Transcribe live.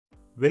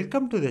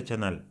Welcome to the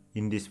channel.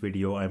 In this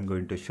video, I am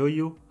going to show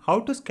you how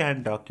to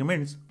scan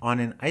documents on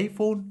an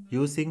iPhone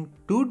using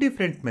two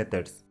different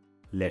methods.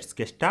 Let's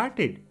get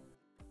started.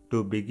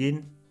 To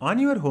begin, on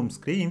your home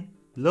screen,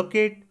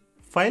 locate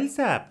Files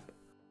app.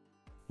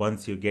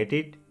 Once you get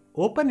it,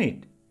 open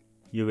it.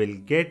 You will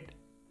get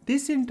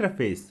this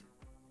interface.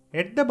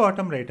 At the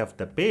bottom right of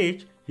the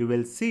page, you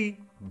will see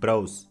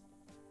Browse.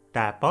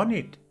 Tap on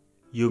it.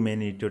 You may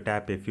need to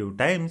tap a few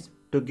times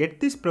to get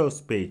this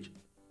browse page.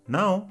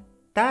 Now,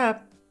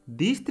 tap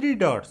these three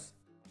dots.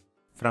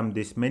 From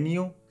this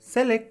menu,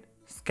 select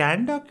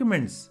Scan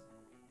Documents.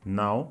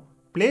 Now,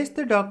 place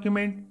the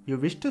document you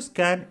wish to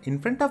scan in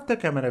front of the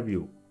camera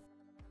view.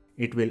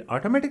 It will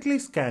automatically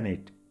scan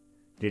it,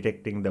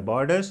 detecting the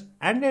borders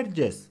and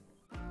edges.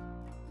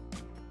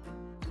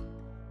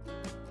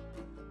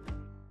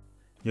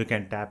 You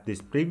can tap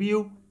this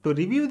preview to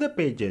review the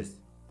pages.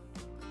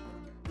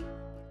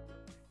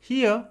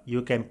 Here,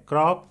 you can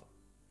crop,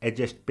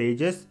 adjust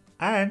pages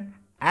and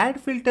add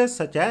filters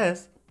such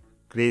as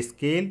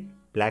grayscale,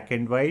 black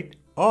and white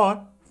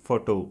or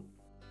photo.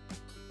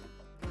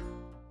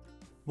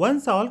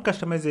 Once all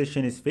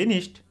customization is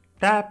finished,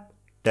 tap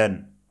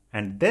Done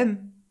and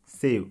then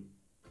Save.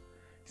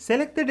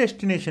 Select the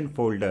destination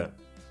folder.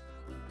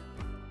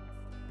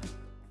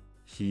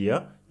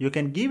 Here you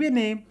can give a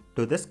name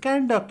to the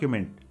scanned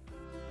document.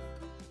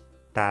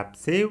 Tap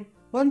Save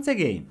once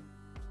again.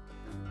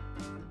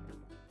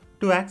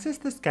 To access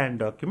the scanned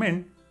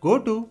document, go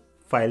to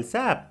Files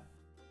app.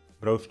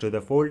 Browse to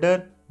the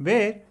folder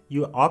where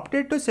you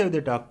opted to save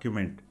the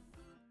document.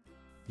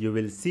 You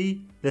will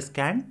see the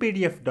scanned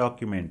PDF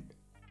document.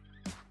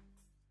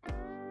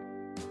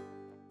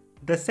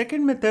 The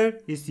second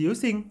method is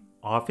using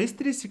Office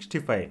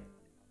 365.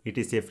 It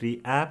is a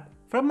free app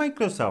from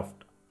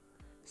Microsoft.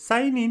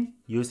 Sign in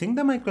using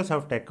the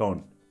Microsoft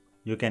account.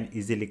 You can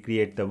easily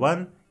create the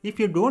one if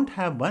you don't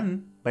have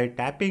one by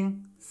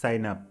tapping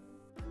Sign up.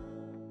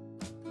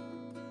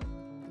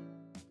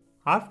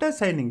 After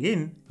signing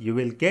in, you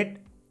will get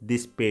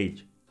this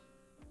page.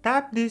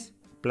 Tap this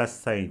plus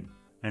sign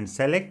and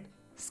select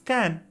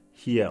Scan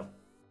here.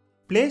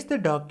 Place the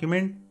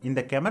document in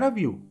the camera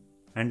view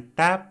and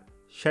tap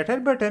Shutter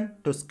button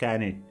to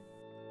scan it.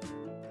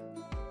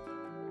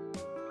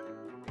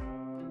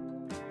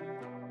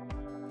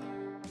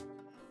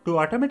 To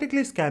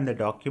automatically scan the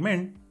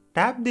document,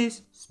 tap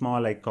this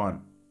small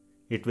icon.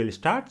 It will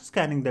start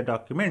scanning the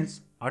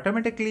documents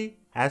automatically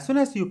as soon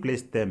as you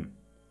place them.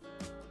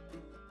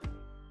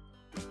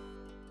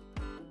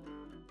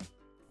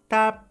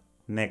 Tap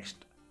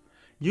Next.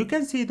 You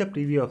can see the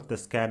preview of the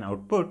scan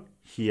output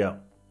here.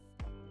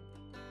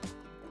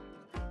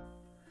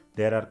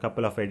 There are a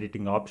couple of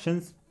editing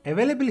options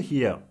available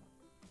here.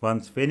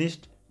 Once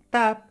finished,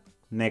 tap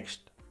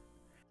Next.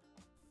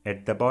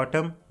 At the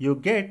bottom, you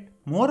get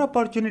more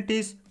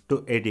opportunities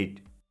to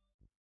edit.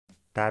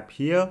 Tap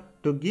here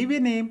to give a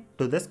name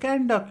to the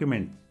scanned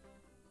document.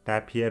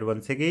 Tap here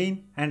once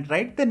again and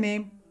write the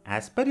name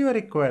as per your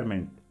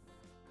requirement.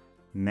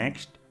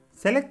 Next,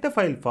 select the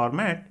file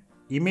format,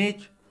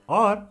 image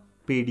or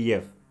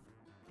PDF.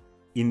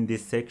 In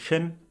this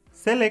section,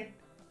 select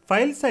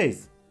File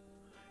Size.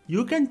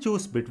 You can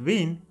choose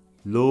between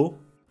low,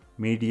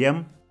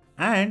 medium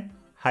and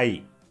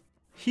high.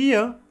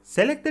 Here,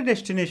 select the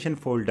destination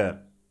folder.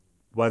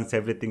 Once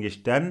everything is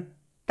done,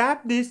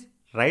 tap this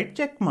right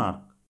check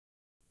mark.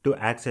 To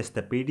access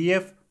the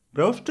PDF,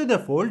 browse to the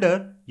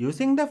folder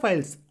using the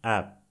Files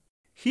app.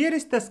 Here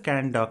is the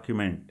scanned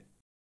document.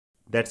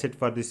 That's it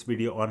for this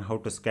video on how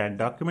to scan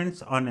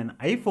documents on an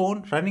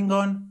iPhone running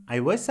on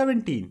iOS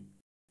 17.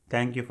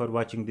 Thank you for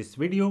watching this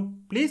video.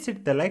 Please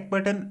hit the like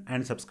button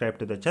and subscribe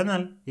to the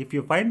channel if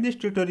you find this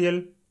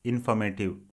tutorial informative.